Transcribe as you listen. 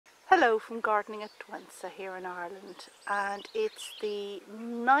Hello from Gardening at Douentza here in Ireland, and it's the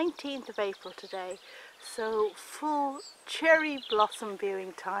 19th of April today, so full cherry blossom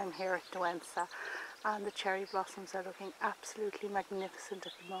viewing time here at Douentza, and the cherry blossoms are looking absolutely magnificent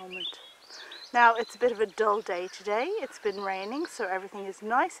at the moment. Now it's a bit of a dull day today, it's been raining so everything is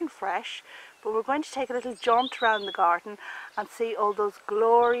nice and fresh, but we're going to take a little jaunt around the garden and see all those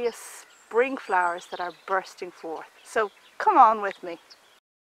glorious spring flowers that are bursting forth. So come on with me.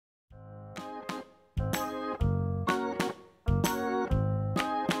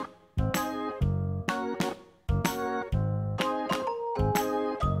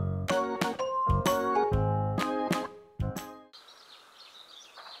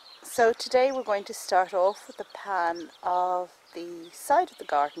 So today we're going to start off with a pan of the side of the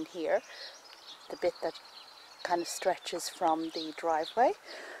garden here, the bit that kind of stretches from the driveway,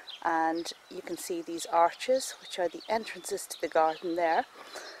 and you can see these arches which are the entrances to the garden there.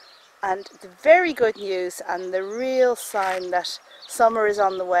 And the very good news and the real sign that summer is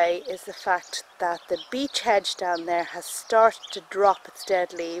on the way is the fact that the beech hedge down there has started to drop its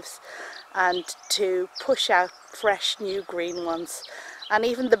dead leaves and to push out fresh new green ones. And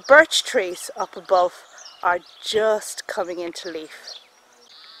even the birch trees up above are just coming into leaf.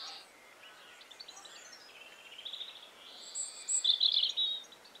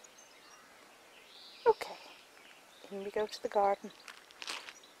 Okay, in we go to the garden.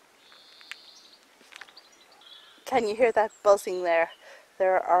 Can you hear that buzzing there?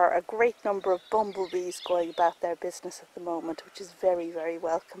 There are a great number of bumblebees going about their business at the moment, which is very, very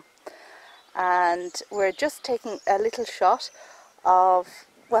welcome. And we're just taking a little shot of,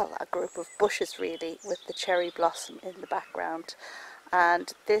 well, a group of bushes really, with the cherry blossom in the background.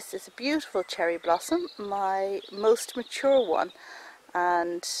 And this is a beautiful cherry blossom, my most mature one,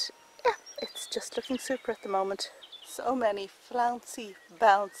 and yeah, it's just looking super at the moment. So many flouncy,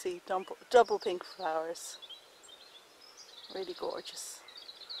 bouncy, double pink flowers. Really gorgeous.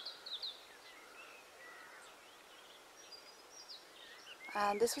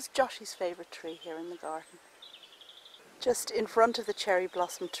 And this was Joshy's favourite tree here in the garden. Just in front of the cherry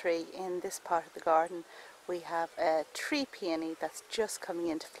blossom tree in this part of the garden we have a tree peony that's just coming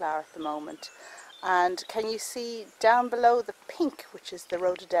into flower at the moment. And can you see down below the pink, which is the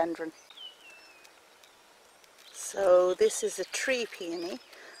rhododendron? So this is a tree peony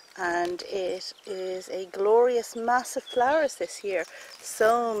and it is a glorious mass of flowers this year.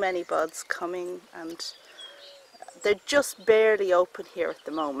 So many buds coming, and they're just barely open here at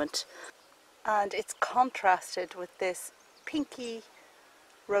the moment. And it's contrasted with this pinky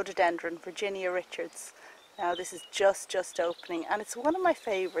rhododendron, Virginia Richards. Now this is just opening, and it's one of my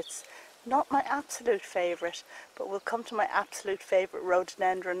favourites. Not my absolute favourite, but we'll come to my absolute favourite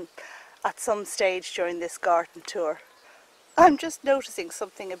rhododendron at some stage during this garden tour. I'm just noticing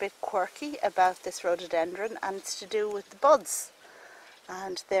something a bit quirky about this rhododendron, and it's to do with the buds.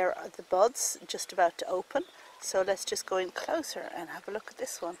 And there are the buds just about to open, so let's just go in closer and have a look at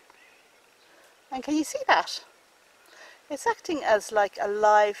this one. And can you see that? It's acting as like a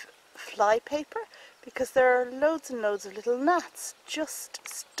live fly paper, because there are loads and loads of little gnats just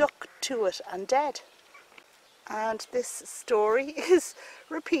stuck to it and dead. And this story is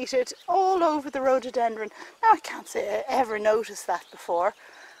repeated all over the rhododendron. Now I can't say I ever noticed that before.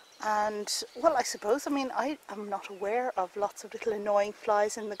 And well, I suppose, I mean, I am not aware of lots of little annoying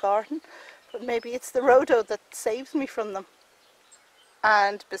flies in the garden, but maybe it's the rhodo that saves me from them.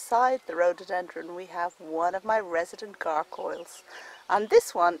 And beside the rhododendron we have one of my resident gargoyles, and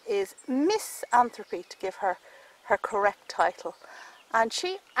this one is Miss Anthropy, to give her her correct title. And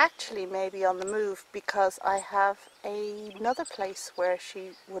she actually may be on the move, because I have another place where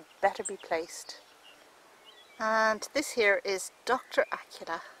she would better be placed. And this here is Dr.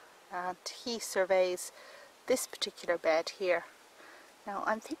 Acula, and he surveys this particular bed here. Now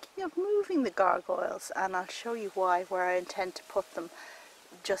I'm thinking of moving the gargoyles, and I'll show you why, where I intend to put them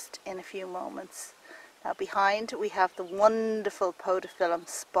just in a few moments. Now behind we have the wonderful Podophyllum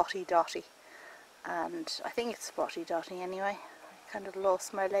Spotty Dotty, and I think it's Spotty Dotty anyway. I kind of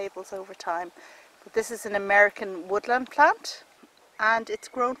lost my labels over time, but this is an American woodland plant, and it's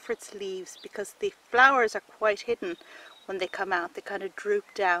grown for its leaves, because the flowers are quite hidden when they come out. They kind of droop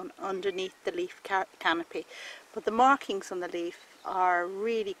down underneath the leaf canopy, but the markings on the leaf are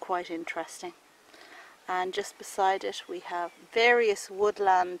really quite interesting. And just beside it we have various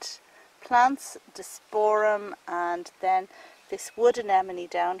woodland plants, Disporum, and then this wood anemone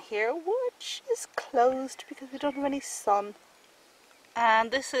down here, which is closed because we don't have any sun.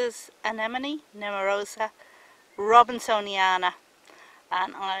 And this is Anemone, nemorosa, Robinsoniana,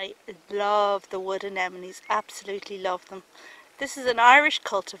 and I love the wood anemones, absolutely love them. This is an Irish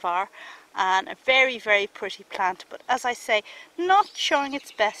cultivar and a very, very pretty plant, but as I say, not showing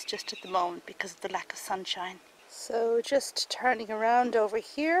its best just at the moment because of the lack of sunshine. So just turning around over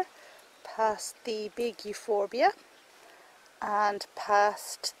here, past the big euphorbia and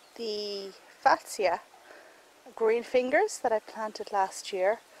past the Fatsia green fingers that I planted last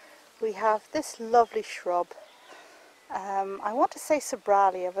year, we have this lovely shrub. I want to say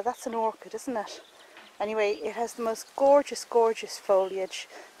Sorbaria, but that's an orchid, isn't it? Anyway, it has the most gorgeous, gorgeous foliage.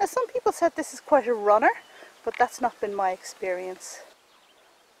 Now, some people said this is quite a runner, but that's not been my experience.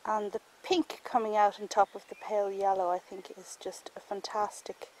 And the pink coming out on top of the pale yellow, I think, is just a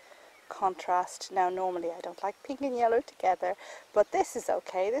fantastic contrast. Now, normally I don't like pink and yellow together, but this is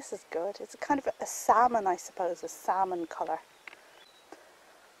okay, this is good. It's a kind of a salmon, I suppose, a salmon colour.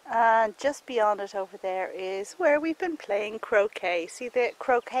 And just beyond it over there is where we've been playing croquet. See the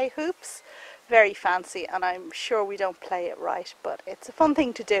croquet hoops? Very fancy, and I'm sure we don't play it right, but it's a fun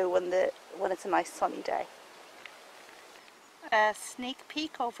thing to do when it's a nice sunny day. A sneak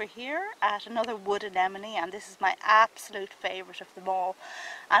peek over here at another wood anemone, and this is my absolute favourite of them all.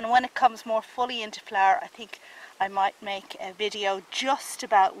 And when it comes more fully into flower, I think I might make a video just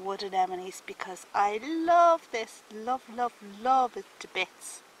about wood anemones because I love this, love, love, love it to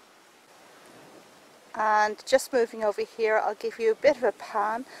bits. And just moving over here, I'll give you a bit of a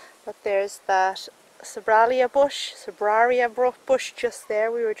pan, but there's that Sorbaria bush just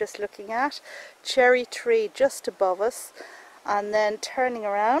there we were just looking at, cherry tree just above us, and then turning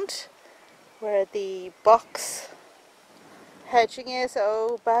around where the box hedging is.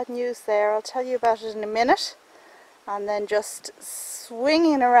 Oh, bad news there, I'll tell you about it in a minute. And then just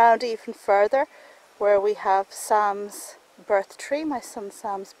swinging around even further where we have Sam's birth tree, my son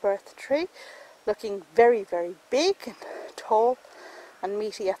Sam's birth tree, looking very, very big and tall and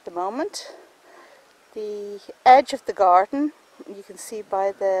meaty at the moment. The edge of the garden, you can see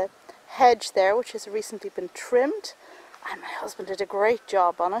by the hedge there, which has recently been trimmed, and my husband did a great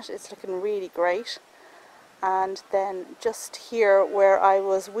job on it. It's looking really great. And then just here where I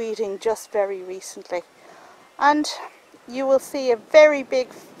was weeding just very recently, and you will see a very big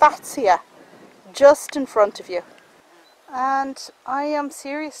Fatsia just in front of you. And I am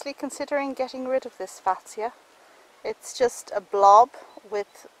seriously considering getting rid of this Fatsia. It's just a blob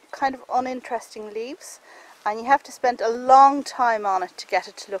with kind of uninteresting leaves, and you have to spend a long time on it to get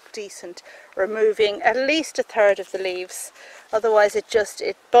it to look decent, removing at least a third of the leaves. Otherwise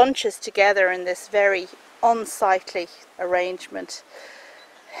it bunches together in this very unsightly arrangement.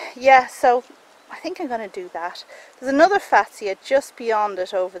 Yeah, so I think I'm going to do that. There's another Fatsia just beyond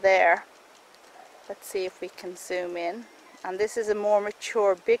it over there. Let's see if we can zoom in. And this is a more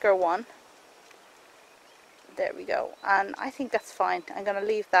mature, bigger one. There we go. And I think that's fine. I'm going to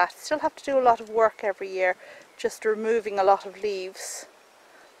leave that. Still have to do a lot of work every year, just removing a lot of leaves.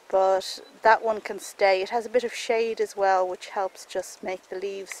 But that one can stay. It has a bit of shade as well, which helps just make the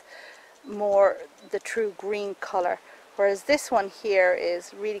leaves more the true green colour. Whereas this one here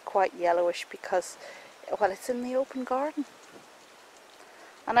is really quite yellowish because, well, it's in the open garden.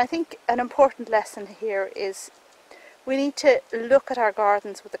 And I think an important lesson here is we need to look at our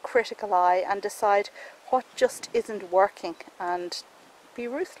gardens with a critical eye and decide what just isn't working and be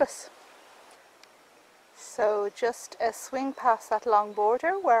ruthless. So just a swing past that long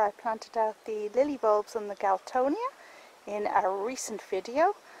border where I planted out the lily bulbs on the Glaucidium in a recent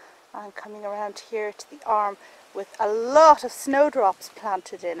video, and coming around here to the arm with a lot of snowdrops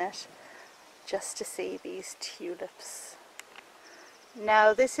planted in it just to see these tulips.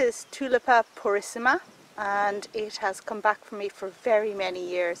 Now this is Tulipa Purissima, and it has come back for me for very many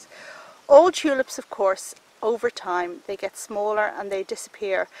years. Old tulips, of course, over time they get smaller and they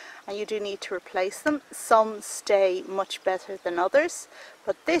disappear, and you do need to replace them. Some stay much better than others,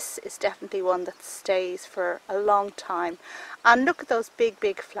 but this is definitely one that stays for a long time. And look at those big,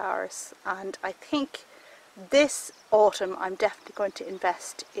 big flowers, and I think this autumn I'm definitely going to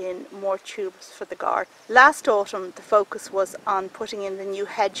invest in more tulips for the garden. Last autumn the focus was on putting in the new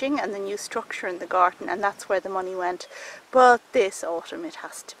hedging and the new structure in the garden, and that's where the money went. But this autumn it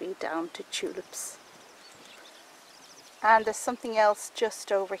has to be down to tulips. And there's something else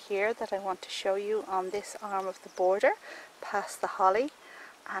just over here that I want to show you on this arm of the border, past the holly.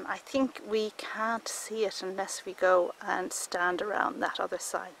 And I think we can't see it unless we go and stand around that other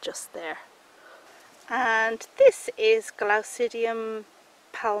side just there. And this is Glaucidium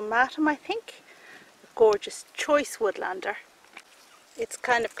palmatum, I think. A gorgeous choice woodlander. It's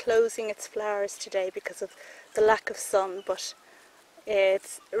kind of closing its flowers today because of the lack of sun, but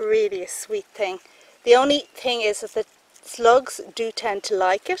it's really a sweet thing. The only thing is that the slugs do tend to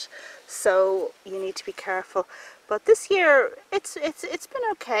like it, so you need to be careful. But this year it's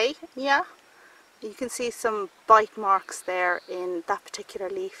been okay. Yeah, you can see some bite marks there in that particular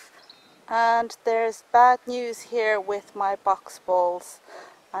leaf. And there's bad news here with my box balls,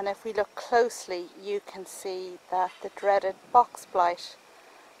 and if we look closely you can see that the dreaded box blight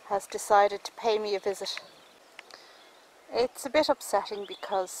has decided to pay me a visit. It's a bit upsetting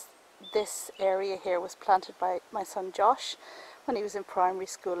because this area here was planted by my son Josh when he was in primary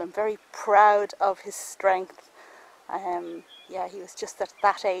school. I'm very proud of his strength. Yeah, he was just at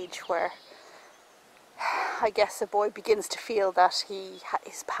that age where I guess a boy begins to feel that he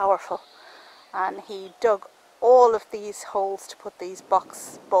is powerful, and he dug all of these holes to put these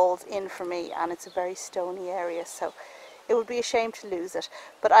box balls in for me, and it's a very stony area, so it would be a shame to lose it.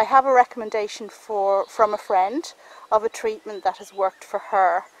 But I have a recommendation from a friend of a treatment that has worked for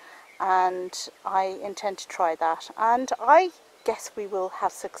her, and I intend to try that, and I guess we will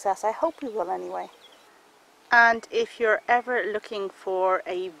have success. I hope we will anyway. And if you're ever looking for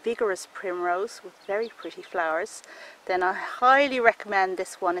a vigorous primrose with very pretty flowers, then I highly recommend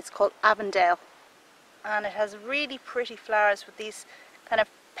this one. It's called Avondale, and it has really pretty flowers with these kind of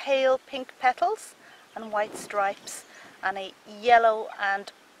pale pink petals and white stripes and a yellow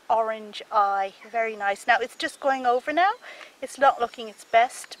and orange eye. Very nice. Now it's just going over now, it's not looking its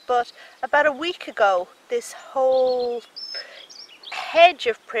best, but about a week ago this whole hedge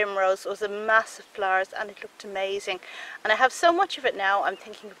of primrose was a mass of flowers and it looked amazing. And I have so much of it now, I'm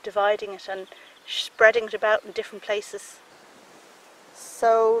thinking of dividing it and spreading it about in different places.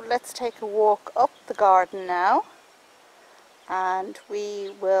 So let's take a walk up the garden now, and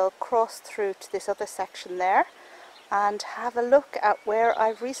we will cross through to this other section there and have a look at where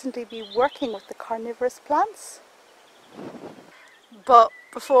I've recently been working with the carnivorous plants. But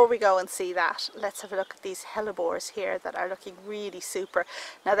before we go and see that, let's have a look at these Helleborus here that are looking really super.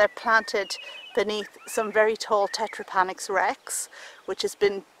 Now they're planted beneath some very tall Tetrapanax rex, which has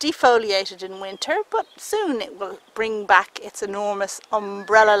been defoliated in winter, but soon it will bring back its enormous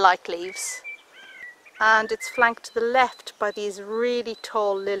umbrella-like leaves. And it's flanked to the left by these really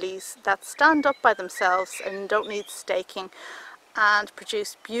tall lilies that stand up by themselves and don't need staking and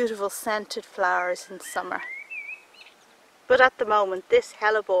produce beautiful scented flowers in summer. But at the moment this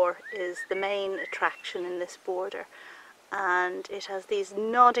hellebore is the main attraction in this border, and it has these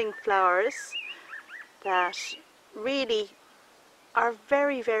nodding flowers that really are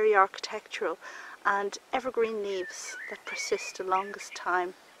very, very architectural, and evergreen leaves that persist the longest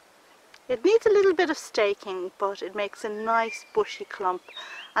time. It needs a little bit of staking, but it makes a nice bushy clump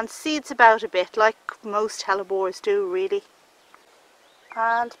and seeds about a bit like most hellebores do really.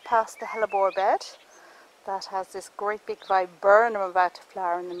 And past the hellebore bed that has this great big viburnum about to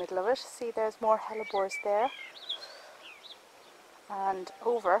flower in the middle of it. See, there's more hellebores there. And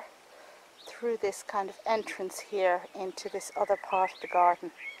over through this kind of entrance here into this other part of the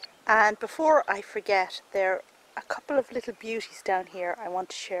garden. And before I forget, there are a couple of little beauties down here I want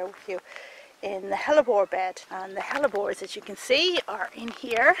to share with you in the hellebore bed. And the hellebores, as you can see, are in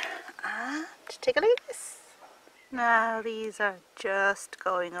here. And take a look at this. Now these are just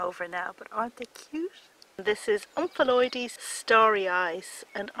going over now, but aren't they cute? This is Omphalodes Starry Eyes,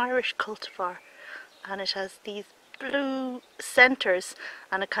 an Irish cultivar, and it has these blue centres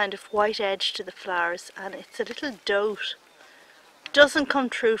and a kind of white edge to the flowers, and it's a little dote. Doesn't come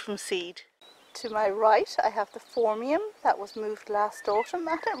true from seed. To my right I have the Formium that was moved last autumn,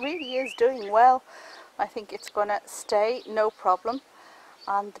 and it really is doing well. I think it's going to stay no problem,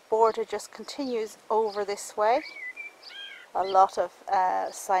 and the border just continues over this way. A lot of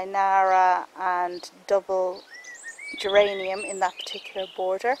cynara and double geranium in that particular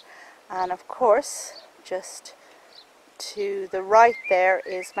border, and of course just to the right there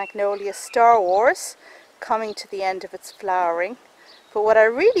is Magnolia Star Wars coming to the end of its flowering. But what I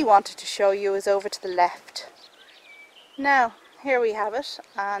really wanted to show you is over to the left. Now here we have it,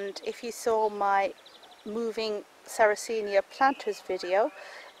 and if you saw my moving Sarracenia planters video,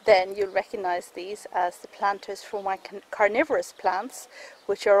 then you'll recognize these as the planters for my carnivorous plants,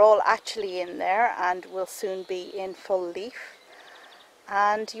 which are all actually in there and will soon be in full leaf.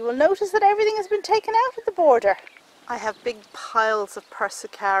 And you will notice that everything has been taken out of the border. I have big piles of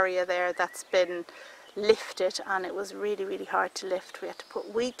Persicaria there that's been lifted, and it was really, really hard to lift. We had to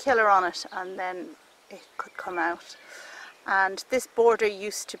put weed killer on it and then it could come out. And this border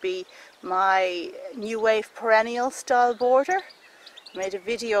used to be my New Wave perennial style border. I made a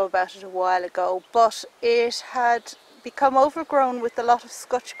video about it a while ago, but it had become overgrown with a lot of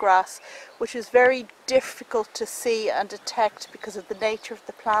scotch grass, which is very difficult to see and detect because of the nature of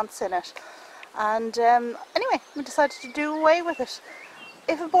the plants in it. And anyway, we decided to do away with it.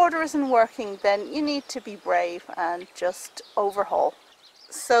 if a border isn't working, then you need to be brave and just overhaul.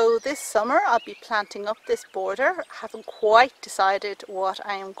 So this summer I'll be planting up this border. Haven't quite decided what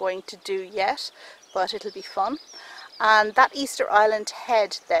I am going to do yet, but it'll be fun. And that Easter Island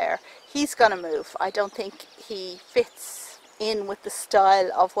head there, he's gonna move. I don't think he fits in with the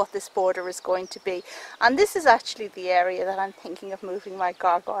style of what this border is going to be. And this is actually the area that I'm thinking of moving my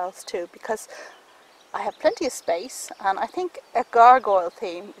gargoyles to, because I have plenty of space, and I think a gargoyle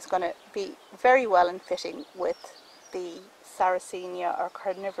theme is going to be very well in fitting with the Sarracenia or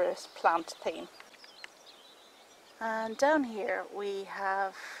carnivorous plant theme. And down here we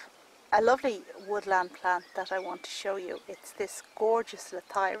have a lovely woodland plant that I want to show you. It's this gorgeous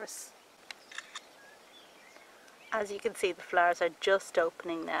Lathyrus. As you can see, the flowers are just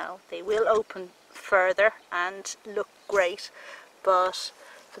opening now. They will open further and look great, but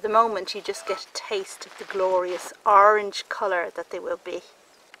for the moment you just get a taste of the glorious orange colour that they will be.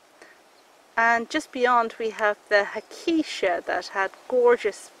 And just beyond we have the Acacia that had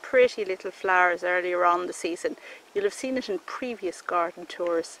gorgeous pretty little flowers earlier on in the season. You'll have seen it in previous garden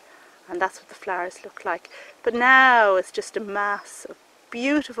tours, and that's what the flowers look like. But now it's just a mass of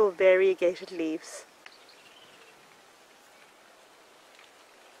beautiful variegated leaves.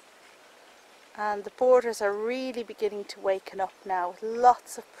 And the borders are really beginning to waken up now with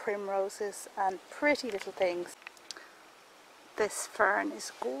lots of primroses and pretty little things. This fern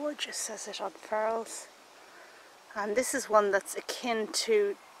is gorgeous as it unfurls. And this is one that's akin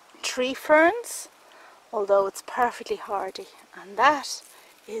to tree ferns, although it's perfectly hardy. And that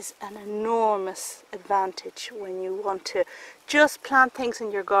is an enormous advantage when you want to just plant things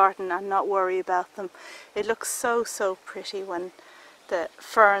in your garden and not worry about them. It looks so pretty when the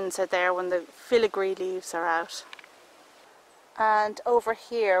ferns are there, when the filigree leaves are out. And over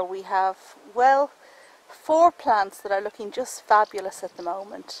here we have, well, 4 plants that are looking just fabulous at the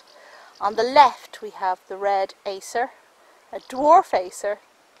moment. On the left we have the red acer, a dwarf acer,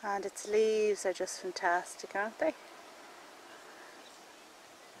 and its leaves are just fantastic, aren't they?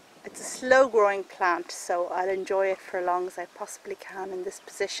 It's a slow growing plant, so I'll enjoy it for as long as I possibly can in this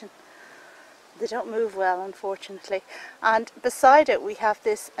position. They don't move well, unfortunately. And beside it we have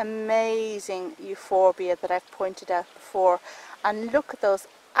this amazing euphorbia that I've pointed out before. And look at those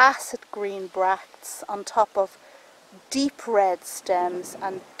acid green bracts on top of deep red stems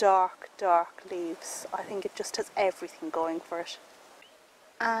and dark leaves. I think it just has everything going for it.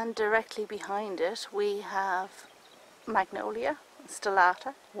 And directly behind it we have Magnolia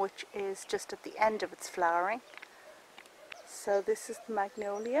stellata, which is just at the end of its flowering. So this is the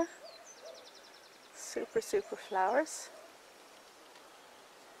Magnolia. Super flowers.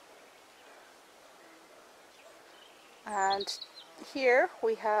 And here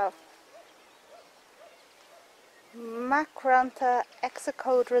we have Macrantha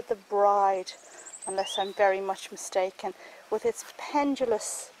exocodra the bride, unless I'm very much mistaken, with its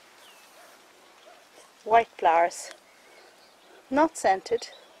pendulous white flowers. Not scented,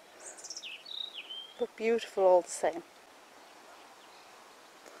 but beautiful all the same.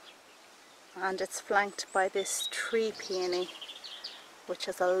 And it's flanked by this tree peony, which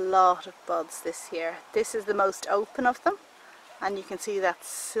has a lot of buds this year. This is the most open of them, and you can see that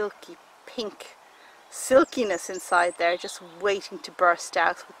silky pink silkiness inside there, just waiting to burst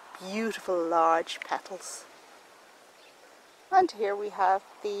out with beautiful large petals. And here we have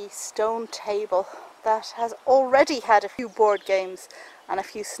the stone table that has already had a few board games and a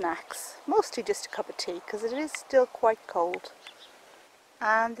few snacks, mostly just a cup of tea because it is still quite cold.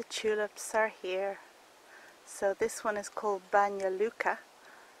 And the tulips are here. So this one is called Bagnaluca,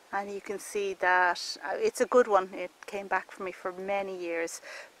 and you can see that it's a good one. It came back for me for many years,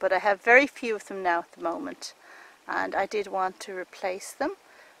 but I have very few of them now at the moment, and I did want to replace them,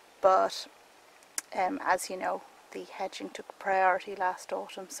 but as you know, the hedging took priority last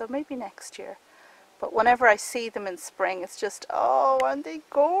autumn, so maybe next year. But whenever I see them in spring, it's just, oh, aren't they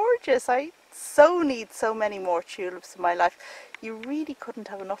gorgeous? I so need so many more tulips in my life. You really couldn't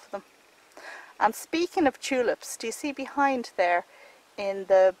have enough of them. And speaking of tulips, do you see behind there in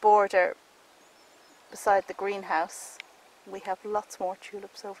the border beside the greenhouse, we have lots more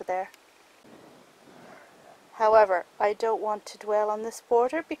tulips over there. However, I don't want to dwell on this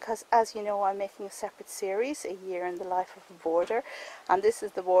border because, as you know, I'm making a separate series, A Year in the Life of a Border, and this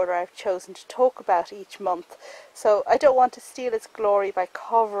is the border I've chosen to talk about each month. So I don't want to steal its glory by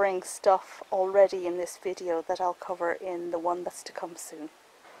covering stuff already in this video that I'll cover in the one that's to come soon.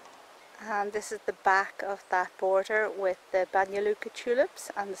 And this is the back of that border with the Bagnaluca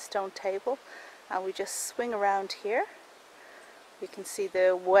tulips and the stone table, and we just swing around here. You can see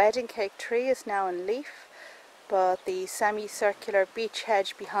the wedding cake tree is now in leaf, but the semicircular beech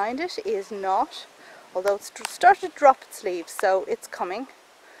hedge behind it is not, although it's started to drop its leaves, so it's coming.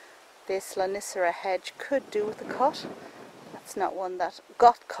 This Lonicera hedge could do with a cut. That's not one that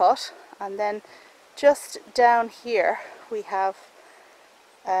got cut. And then just down here we have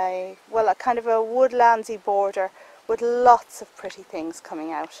a kind of a woodlandsy border with lots of pretty things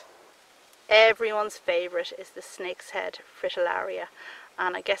coming out. Everyone's favourite is the snake's head fritillaria,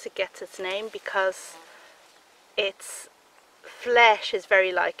 and I guess it gets its name because its flesh is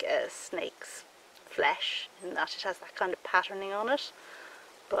very like a snake's flesh in that it has that kind of patterning on it.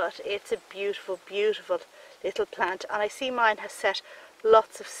 But it's a beautiful, beautiful little plant, and I see mine has set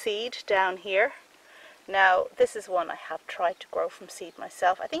lots of seed down here. Now this is one I have tried to grow from seed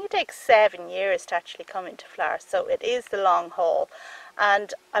myself. I think it takes 7 years to actually come into flower, so it is the long haul,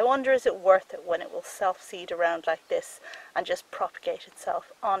 and I wonder is it worth it when it will self-seed around like this and just propagate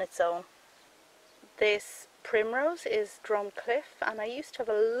itself on its own. This primrose is Drumcliff, and I used to have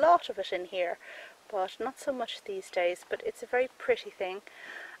a lot of it in here, but not so much these days, but it's a very pretty thing.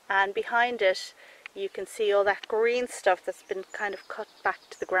 And behind it you can see all that green stuff that's been kind of cut back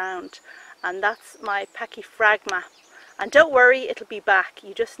to the ground, and that's my pachyphragma. And don't worry, it'll be back.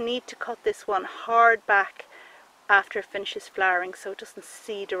 You just need to cut this one hard back after it finishes flowering so it doesn't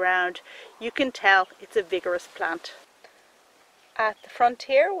seed around. You can tell it's a vigorous plant. At the front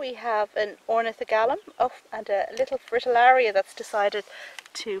here we have an ornithogallum and a little fritillaria that's decided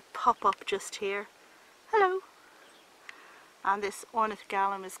to pop up just here. Hello! And this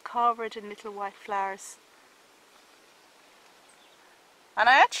ornithogallum is covered in little white flowers. And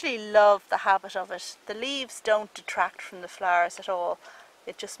I actually love the habit of it. The leaves don't detract from the flowers at all.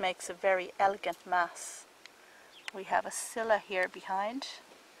 It just makes a very elegant mass. We have a scilla here behind.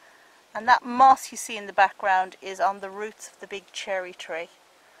 And that moss you see in the background is on the roots of the big cherry tree.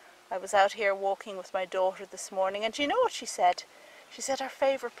 I was out here walking with my daughter this morning, and do you know what she said? She said her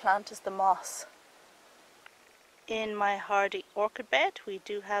favourite plant is the moss. In my hardy orchid bed we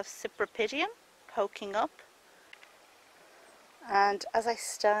do have Cypripedium poking up. And as I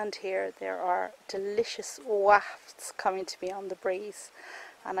stand here there are delicious wafts coming to me on the breeze,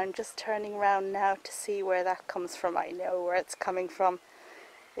 and I'm just turning around now to see where that comes from. I know where it's coming from.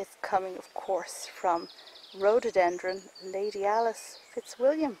 It's coming of course from Rhododendron Labialis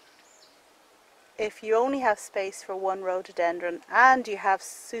Fitzwilliam. If you only have space for one rhododendron and you have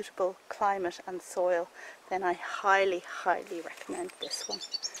suitable climate and soil, then I highly, highly recommend this one.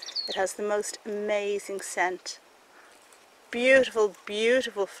 It has the most amazing scent. Beautiful,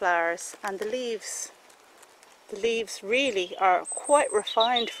 beautiful flowers, and the leaves really are quite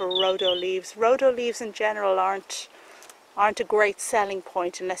refined for rhodo leaves. Rhodo leaves in general aren't a great selling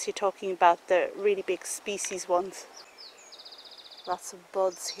point unless you're talking about the really big species ones. Lots of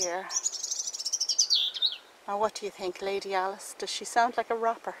buds here. Now what do you think, Lady Alice? Does she sound like a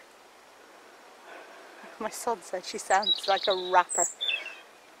rapper? My son said she sounds like a rapper.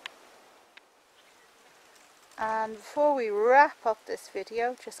 And before we wrap up this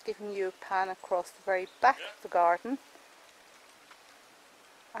video, just giving you a pan across the very back of the garden.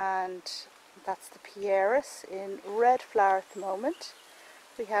 And that's the Pieris in red flower at the moment.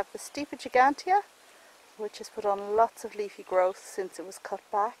 We have the Stipa gigantea, which has put on lots of leafy growth since it was cut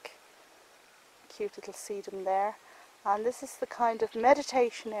back. Cute little sedum there. And this is the kind of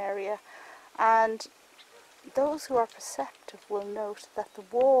meditation area, and those who are perceptive will note that the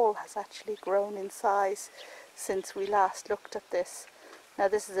wall has actually grown in size since we last looked at this. Now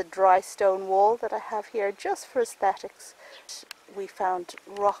this is a dry stone wall that I have here just for aesthetics. We found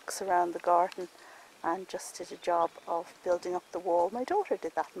rocks around the garden and just did a job of building up the wall. My daughter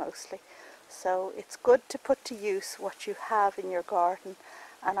did that mostly. So it's good to put to use what you have in your garden,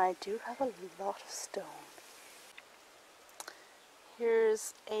 and I do have a lot of stone.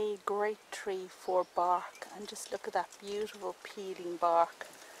 Here's a great tree for bark, and just look at that beautiful peeling bark.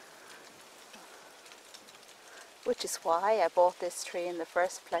 Which is why I bought this tree in the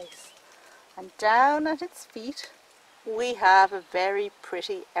first place. And down at its feet we have a very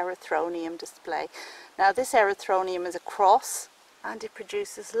pretty erythronium display. Now this erythronium is a cross, and it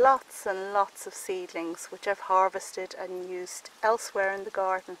produces lots and lots of seedlings which I've harvested and used elsewhere in the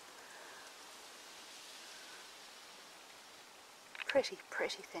garden. Pretty,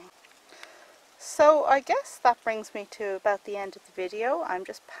 pretty thing. So I guess that brings me to about the end of the video. I'm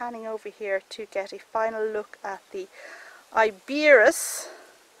just panning over here to get a final look at the Iberus,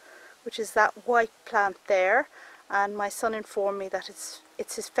 which is that white plant there, and my son informed me that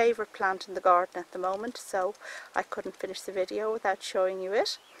it's his favourite plant in the garden at the moment, so I couldn't finish the video without showing you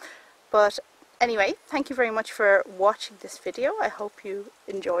it. But Anyway, thank you very much for watching this video. I hope you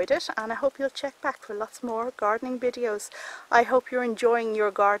enjoyed it, and I hope you'll check back for lots more gardening videos. I hope you're enjoying your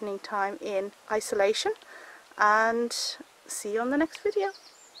gardening time in isolation, and see you on the next video.